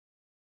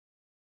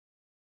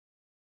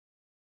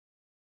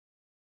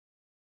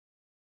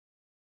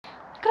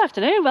Good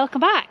afternoon,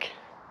 welcome back.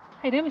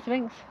 How you doing, Mr.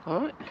 Binks?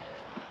 Alright.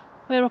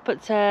 We're up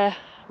at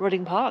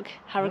Rudding Park,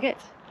 Harrogate,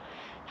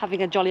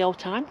 having a jolly old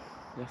time.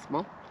 Yes,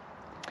 Mum.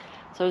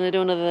 So we're going to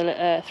do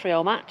another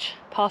 3-hole match,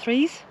 par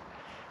 3s.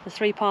 There's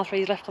 3 par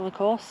 3s left on the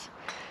course.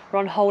 We're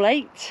on hole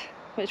 8,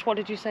 which, what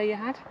did you say you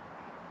had?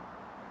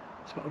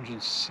 It's about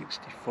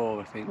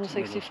 164, I think.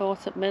 164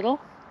 to middle.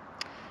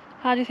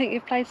 How do you think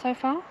you've played so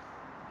far?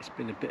 It's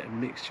been a bit of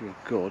mixture of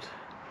good.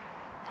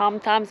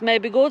 Sometimes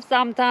maybe good,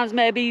 sometimes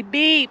maybe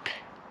beep.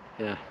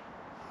 Yeah.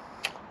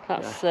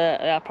 That's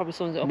probably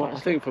sums it up. I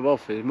think for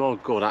both it's more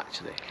good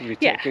actually. If you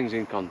take things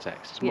in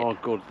context, it's more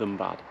good than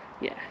bad.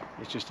 Yeah.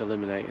 It's just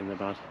eliminating the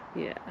bad.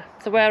 Yeah.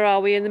 So where are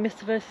we in the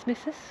Mr versus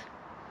Mrs?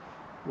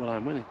 Well,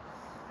 I'm winning.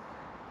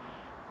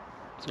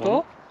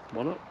 Score?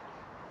 One up.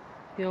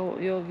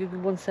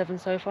 You've won 7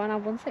 so far and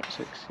I've won 6.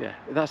 6, yeah.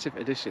 That's if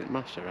addition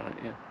master, right?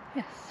 Yeah.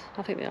 Yes,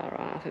 I think they are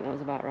right. I think that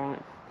was about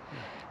right. Yeah.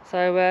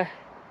 So,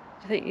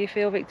 do you think you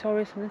feel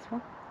victorious in this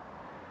one?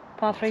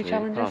 Par 3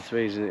 challenges? Par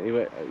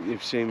 3s,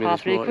 you've seen me par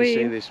this 3 morning. queen. You've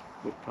seen this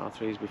with par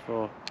 3s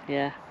before.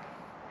 Yeah.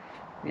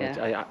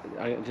 Yeah.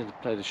 I did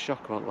play the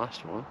shock on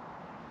last one,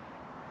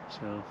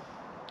 so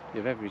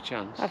you have every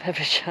chance. I have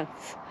every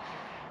chance.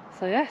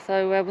 So yeah,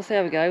 so we'll see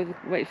how we go.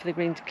 Wait for the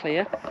green to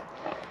clear.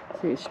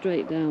 So it's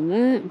straight down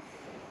there,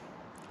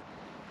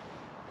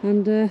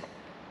 and the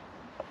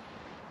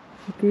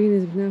green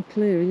is now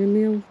clearing, and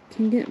Neil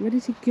can get ready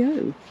to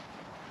go.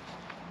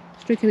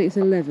 Stricken it's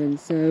 11,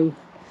 so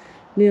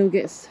Neil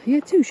gets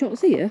 2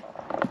 shots here.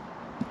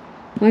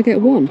 I get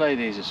 1. We play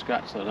these as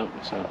scratch though, don't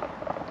we? So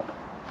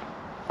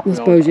I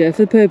suppose, yeah,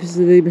 for the purposes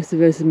of the Mr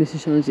versus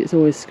Mrs challenge, it's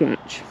always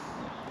scratch.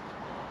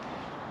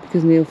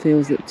 Because Neil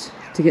feels that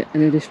to get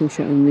an additional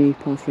shot on the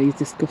par 3 is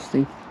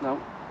disgusting.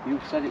 No, you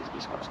said it's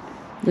disgusting.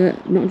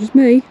 Not just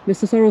me,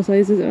 Mr Sorrell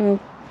says as well.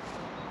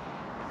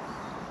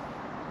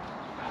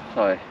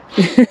 Sorry.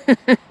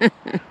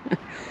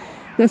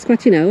 Not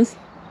scratch your nose.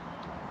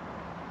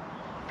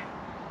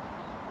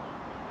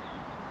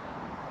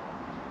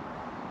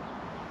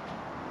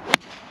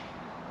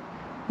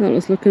 That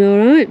looks looking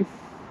alright.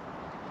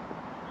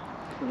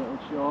 A little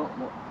short,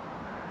 but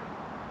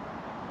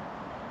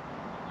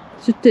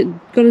It's just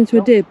gone into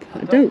a dip.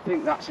 I don't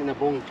think that's in a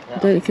bunk. I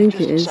don't think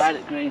it is. Side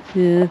at green.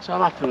 Yeah. So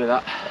I'm happy with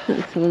that.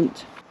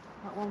 Excellent.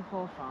 That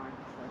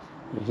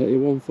 145. Is that your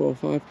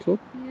 145 club?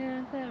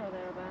 Yeah, there or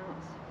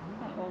thereabouts.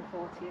 About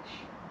 140-ish.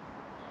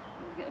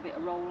 We'll get a bit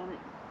of roll on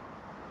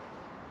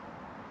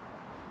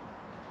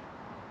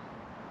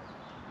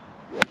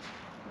it.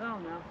 Oh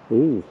no.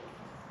 Ooh.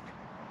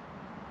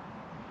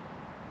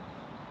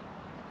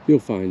 You'll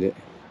find it.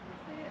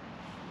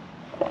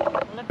 I'll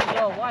leave the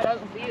door wide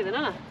open for you then,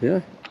 aren't I?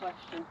 Yeah.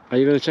 Question. Are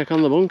you going to check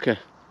on the bunker?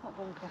 What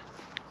bunker?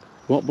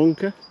 What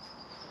bunker?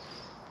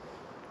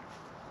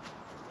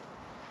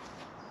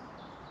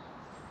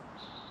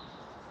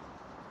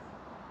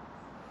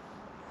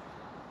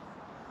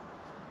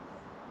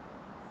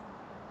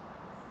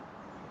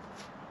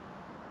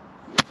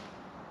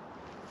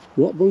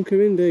 What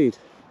bunker indeed?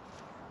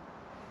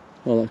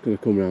 Oh, that's going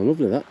to come round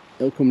lovely, that.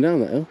 It'll come down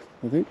that hill,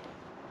 I think.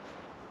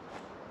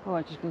 Oh,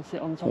 I'm just going to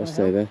sit on top I'll of the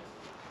stay hill. there.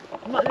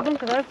 I'm not in the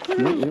bunker though.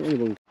 No, you're not in the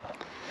bunker.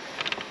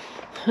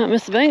 Right,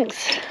 Mr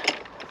Binks.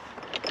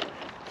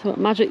 So what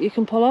magic you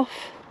can pull off?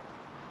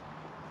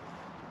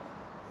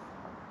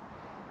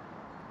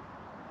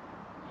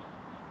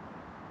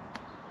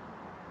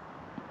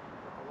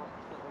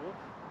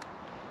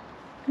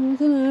 I don't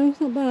know, it's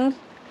not bad.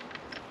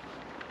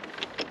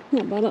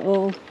 Not bad at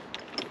all.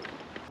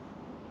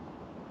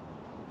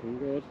 Looking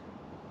good.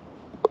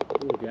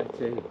 We'll get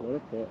in. What a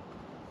putt.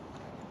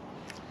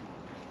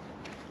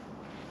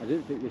 I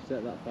didn't think they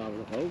set that far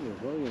enough over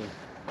as well, you know.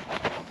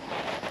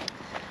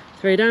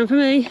 3 down for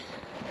me.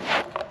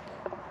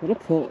 What a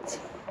putt.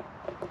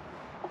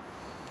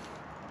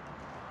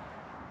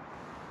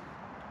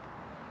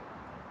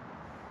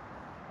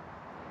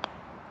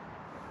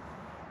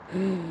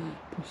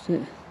 Push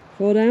it.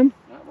 4 down.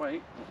 That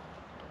way.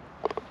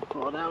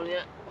 4 down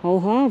yet.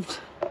 Hole halved.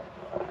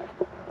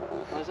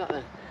 Why's that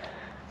then?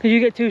 Because you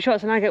get 2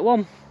 shots and I get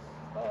 1.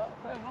 Oh,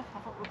 fair enough. I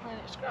thought we were playing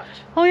it scratch.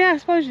 Oh yeah, I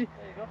suppose you...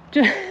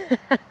 There you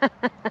go.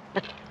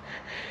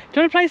 Do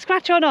you want to play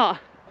scratch or not?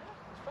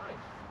 It's fine.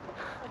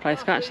 Play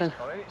scratch then.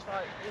 It's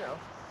like, you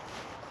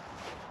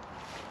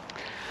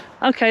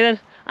know. Okay then,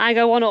 I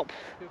go 1 up.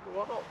 You go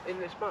 1 up in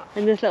this match.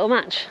 In this little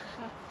match.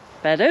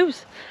 Fair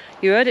dues.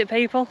 You heard it,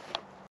 people.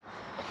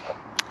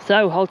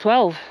 So, hole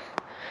 12,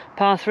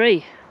 par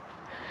 3.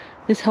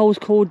 This hole's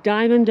called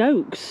Diamond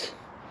Oaks.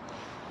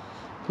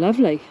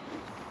 Lovely.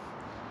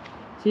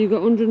 So you've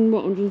got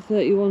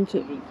 131 to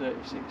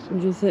 136.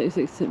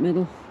 136 to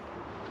middle.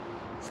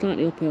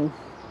 Slightly uphill.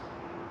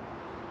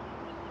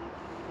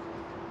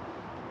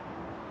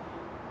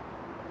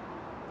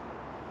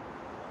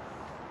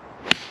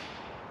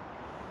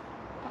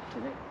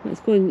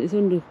 It's going. It's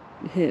under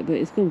hit, but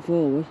it's gone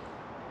forward.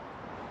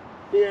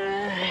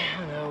 Yeah,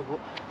 I know,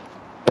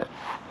 but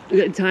We're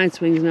getting tired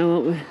swings now,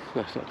 aren't we?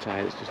 that's not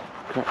tired. It's just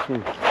crack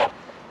swing.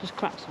 Just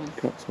crack swing.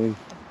 Crack swing.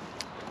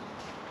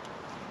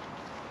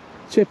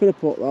 Chip and a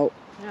putt though.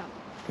 Yeah.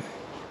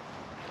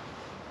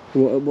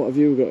 What have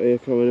you got here,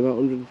 Corinne? About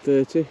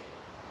 130?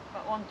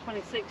 About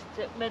 126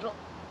 to middle.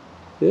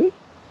 Yeah?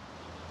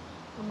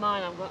 And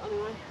mine I've got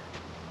anyway.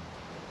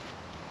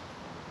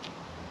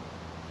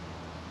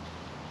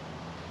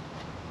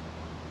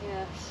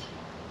 Yes.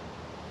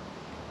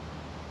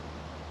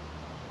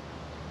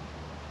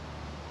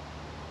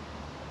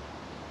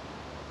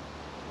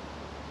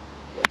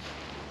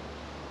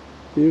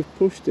 You've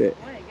pushed it.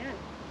 Away again.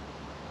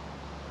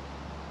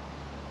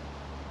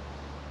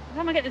 Every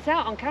time I get this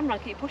out on camera, I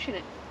keep pushing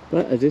it.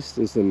 Better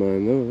distance than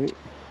mine though, I think.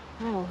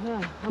 Oh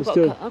yeah.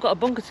 I've got a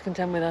bunker to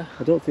contend with though.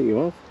 I don't think you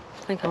have. I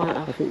think I might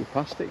have. I think you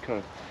passed it,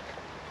 Corinne.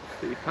 I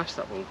think you passed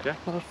that bunker.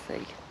 We'll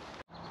see.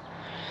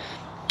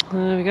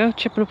 There we go,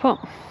 chip and a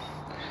pot.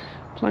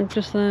 Plank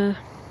just there.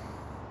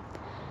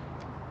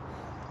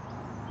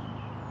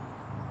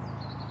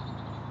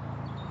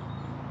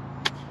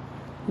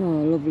 Oh,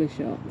 lovely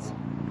shots.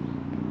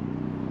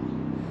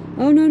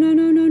 Oh no, no,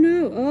 no, no,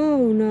 no.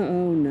 Oh no,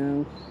 oh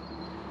no.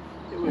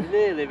 It was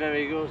nearly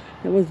very good.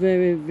 It was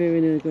very,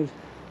 very nearly good.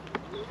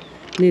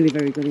 Nearly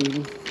very good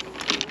even.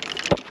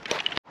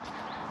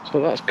 So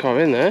that's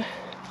Corinne there.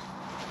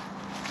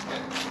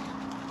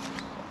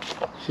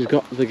 She's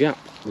got the gap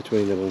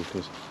between the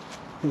bunkers.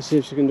 Let's see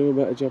if she can do a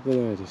better job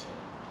than I did.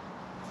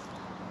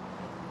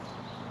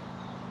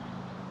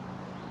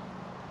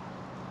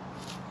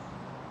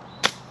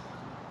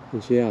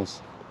 And she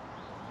has.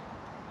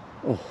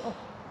 Oh.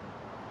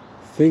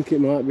 I think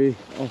it might be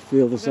off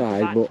the other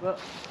side, but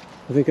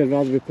I think I'd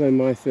rather be playing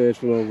my third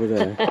from over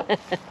there.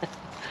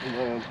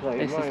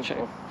 This is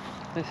true.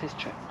 This is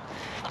true.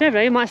 Never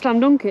know, you might slam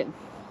dunk it.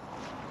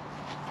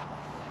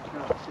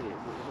 Can't see it,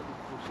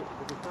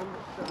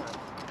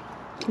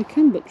 but We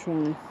can but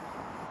try.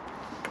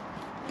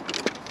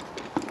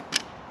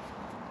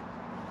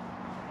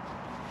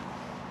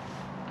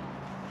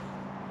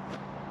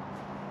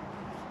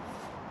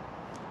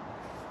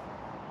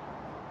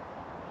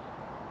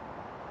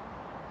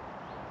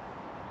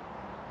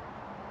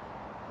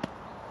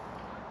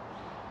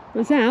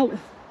 It's out.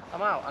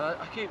 I'm out, and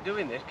I keep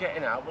doing this,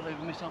 getting out, but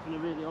leaving myself in a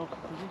really awkward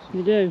position.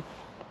 You do.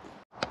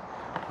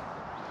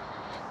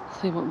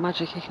 See what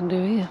magic you can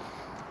do here.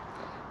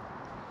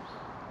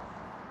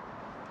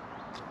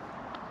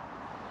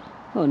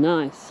 Oh,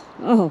 nice.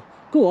 Oh,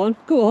 go on,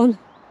 go on. Do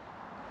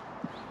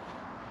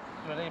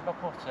I need my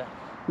putter?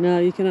 No,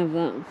 you can have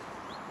that.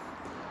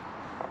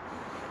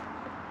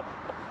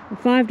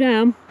 5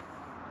 down.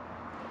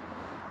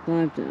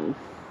 5 down.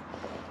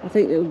 I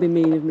think it would be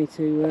mean of me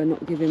to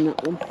not give him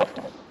that one.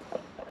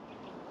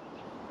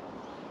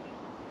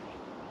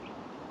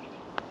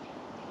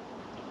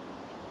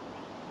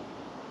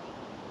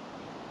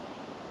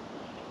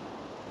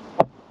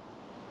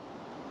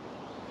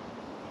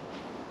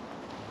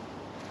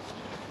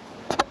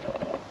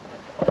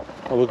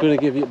 Well, we're going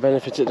to give you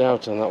benefit of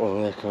doubt on that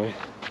one there, Corinne.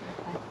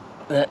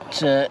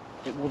 That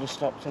it would have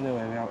stopped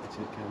anyway without it to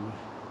the camera.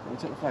 Can we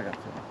take the flag up to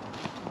it?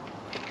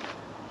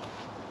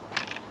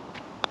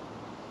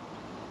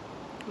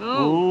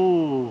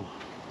 Oh!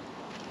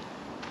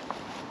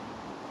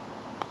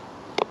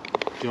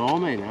 Jaw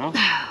me now.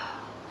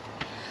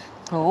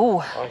 Oh!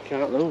 I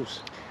can't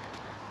lose.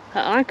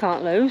 I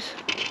can't lose.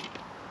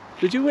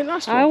 Did you win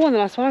last one? I won the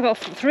last one. I got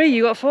 3,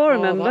 you got 4,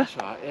 remember? Oh, that's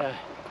right, yeah.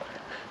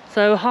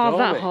 So halve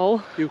that me.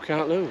 hole. You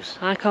can't lose.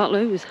 I can't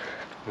lose.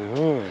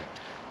 Oh.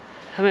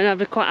 I mean, I'd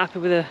be quite happy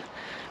with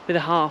a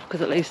half,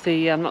 because at least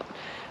I'm not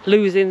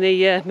losing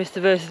the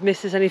Mr versus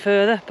Mrs any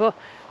further. But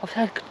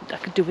obviously I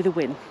could do with a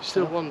win.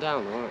 Still 1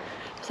 down, right?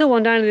 Still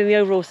 1 down in the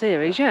overall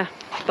series, yeah.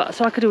 But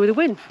so I could do with a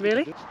win,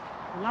 really.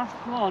 The last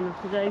one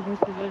of today's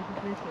Mr versus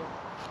Mrs.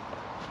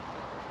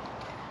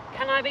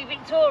 Can I be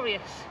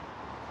victorious,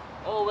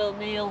 or will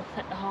Neil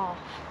at the half?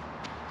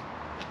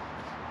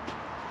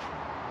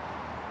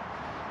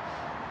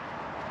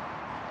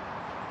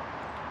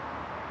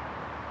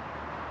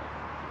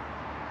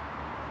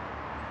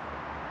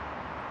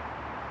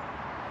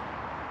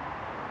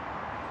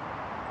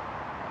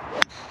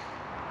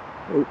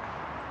 Oh.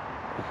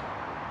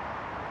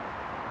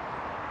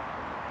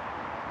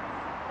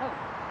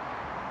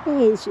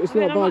 Oh, it's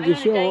not bad, you're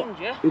short.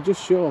 You're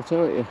just short,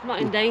 aren't you? I'm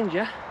not in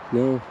danger.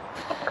 No.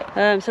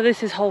 So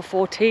this is hole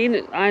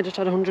 14. I just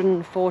had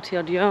 140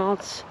 odd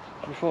yards.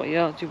 140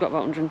 yards, you've got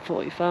about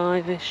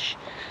 145-ish.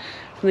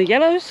 From the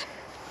yellows.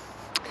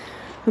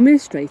 I'm here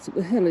straight up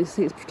the hill. You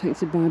see it's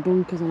protected by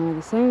bunkers on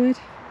either side.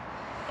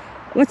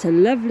 What a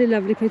lovely,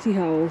 lovely pretty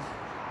hole.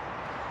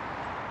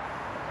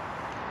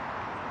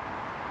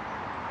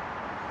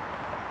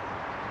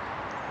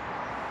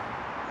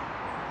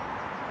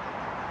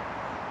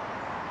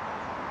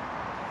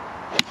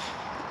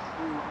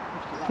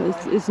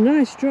 It's a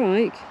nice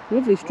strike,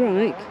 lovely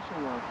strike.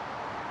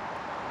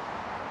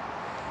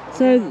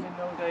 So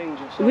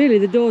really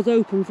the door's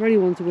open for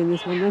anyone to win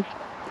this one then,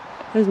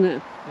 isn't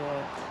it?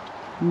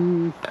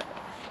 Yeah.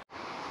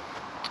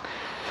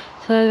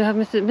 So we have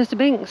Mr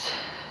Binks,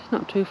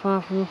 not too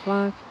far from the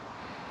flag.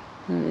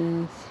 There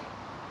it is.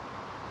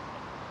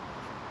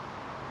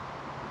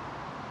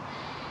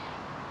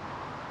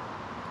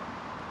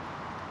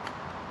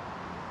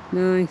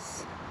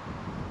 Nice.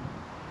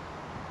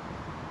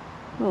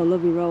 Oh,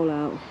 lovely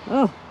rollout.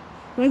 Oh,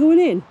 am I going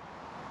in?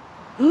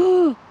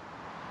 Oh!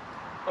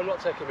 I'm not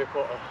taking my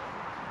putter.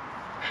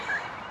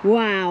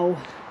 Wow.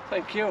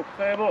 Thank you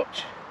very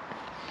much.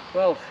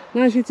 Well,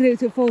 Nice to do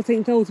it at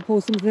 14th hole to pull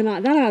something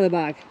like that out of the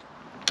bag.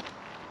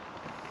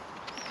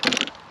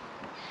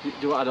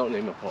 I don't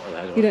need my putter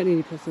there, do I? You don't need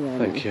your putter there.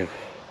 Thank no. you.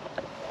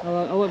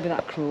 I won't be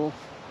that cruel.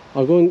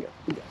 I'll go and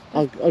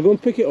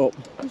pick it up.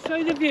 I'll show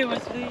you the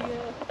viewers the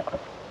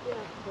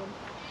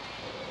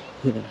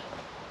Yeah.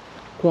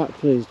 Quite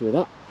pleased with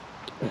that.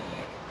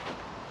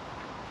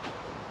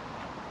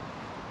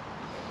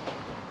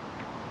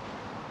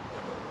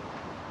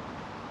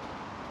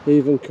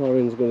 Even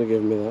Corinne's going to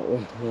give me that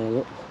one. Yeah,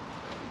 look.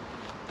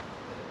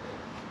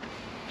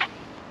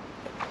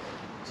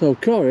 So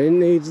Corinne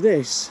needs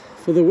this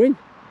for the win.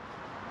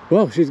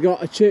 Well, she's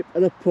got a chip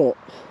and a putt.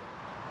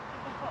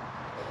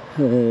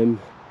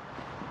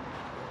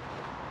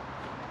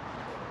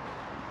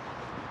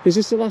 Is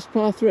this the last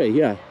par 3?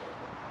 Yeah.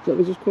 Let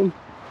me just come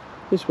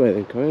this way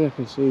then, Corinne. I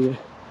can see you.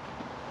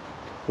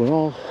 We're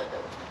all...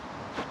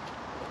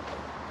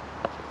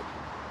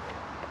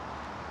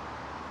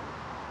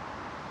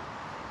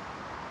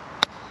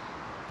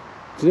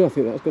 Do you know, I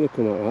think that's going to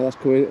come out right. That's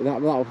coming.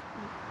 That'll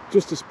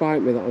just to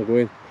spite me. That'll go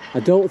in.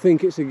 I don't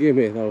think it's a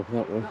gimme though.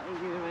 That one. Not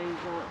in your range,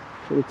 that.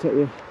 Let me take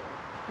you.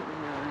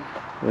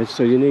 Right,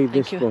 so you need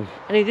this one.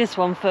 I need this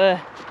one for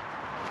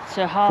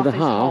half for the this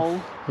half hole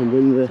and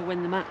win the. to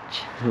win the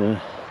match. Yeah.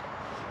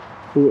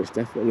 Oh, it's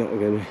definitely not a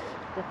gimme.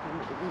 Definitely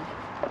not a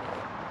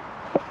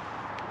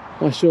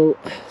gimme. I shall. Do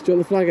you want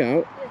the flag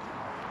out?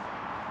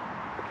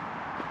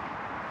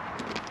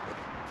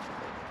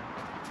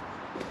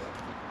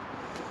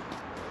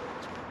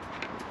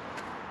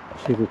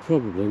 She will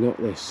probably knock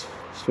this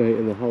straight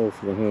in the hole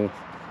for the half,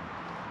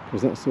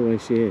 because that's the way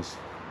she is.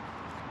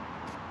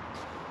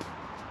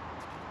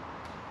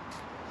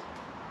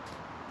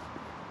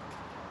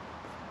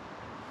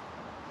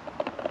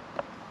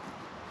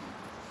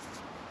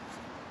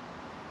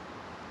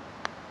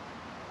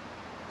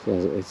 She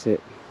hasn't hit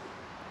it.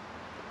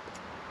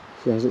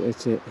 She hasn't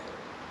hit it.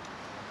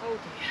 Oh dear.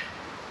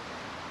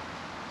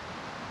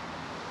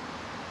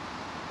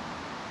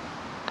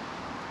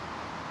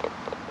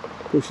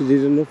 But she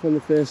did enough on the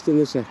first and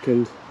the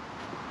second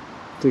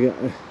to get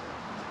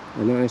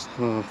a nice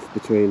half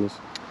between us.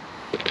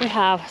 We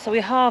have, so we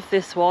halved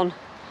this one.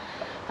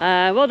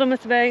 Well done,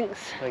 Mr. Banks.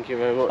 Thank you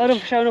very much. Well done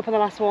for showing up on the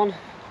last one.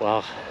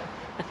 Well,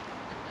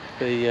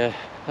 I'm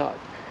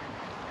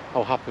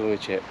happy with my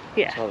chip.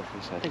 Yeah, that's all I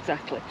can say.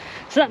 Exactly.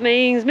 So that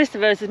means Mr.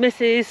 versus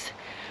Mrs.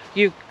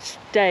 You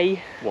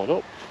stay 1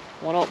 up.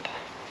 1 up.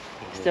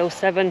 Still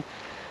 7.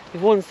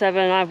 You've won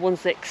 7, I've won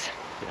 6.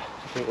 Yeah,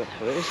 I think that's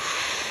what it is.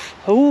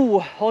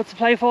 Oh, all to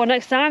play for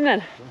next time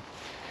then.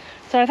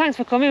 So thanks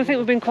for coming. I think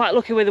we've been quite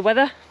lucky with the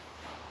weather.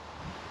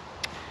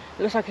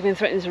 It looks like it's been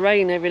threatening to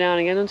rain every now and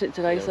again, hasn't it,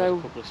 today? Yeah, so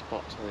a couple of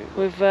spots, I think.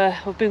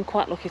 We've been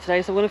quite lucky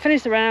today. So we're going to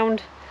finish the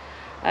round.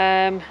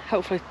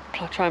 Hopefully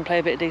try and play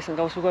a bit of decent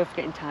golf. So we're both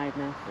getting tired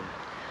now. Yeah.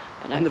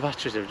 But no. And the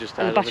batteries have just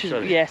died on the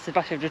trolley. Yes, the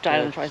batteries have just died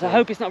on the trolley. So I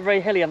hope it's not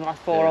very hilly on the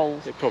last 4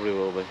 holes. It probably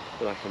will be.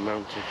 Feel like a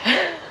mountain.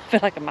 Feel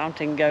like a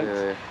mountain goat.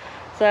 Yeah.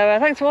 So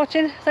thanks for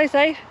watching. Stay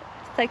safe.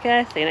 Take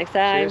care. See you next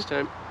time. See you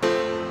next time.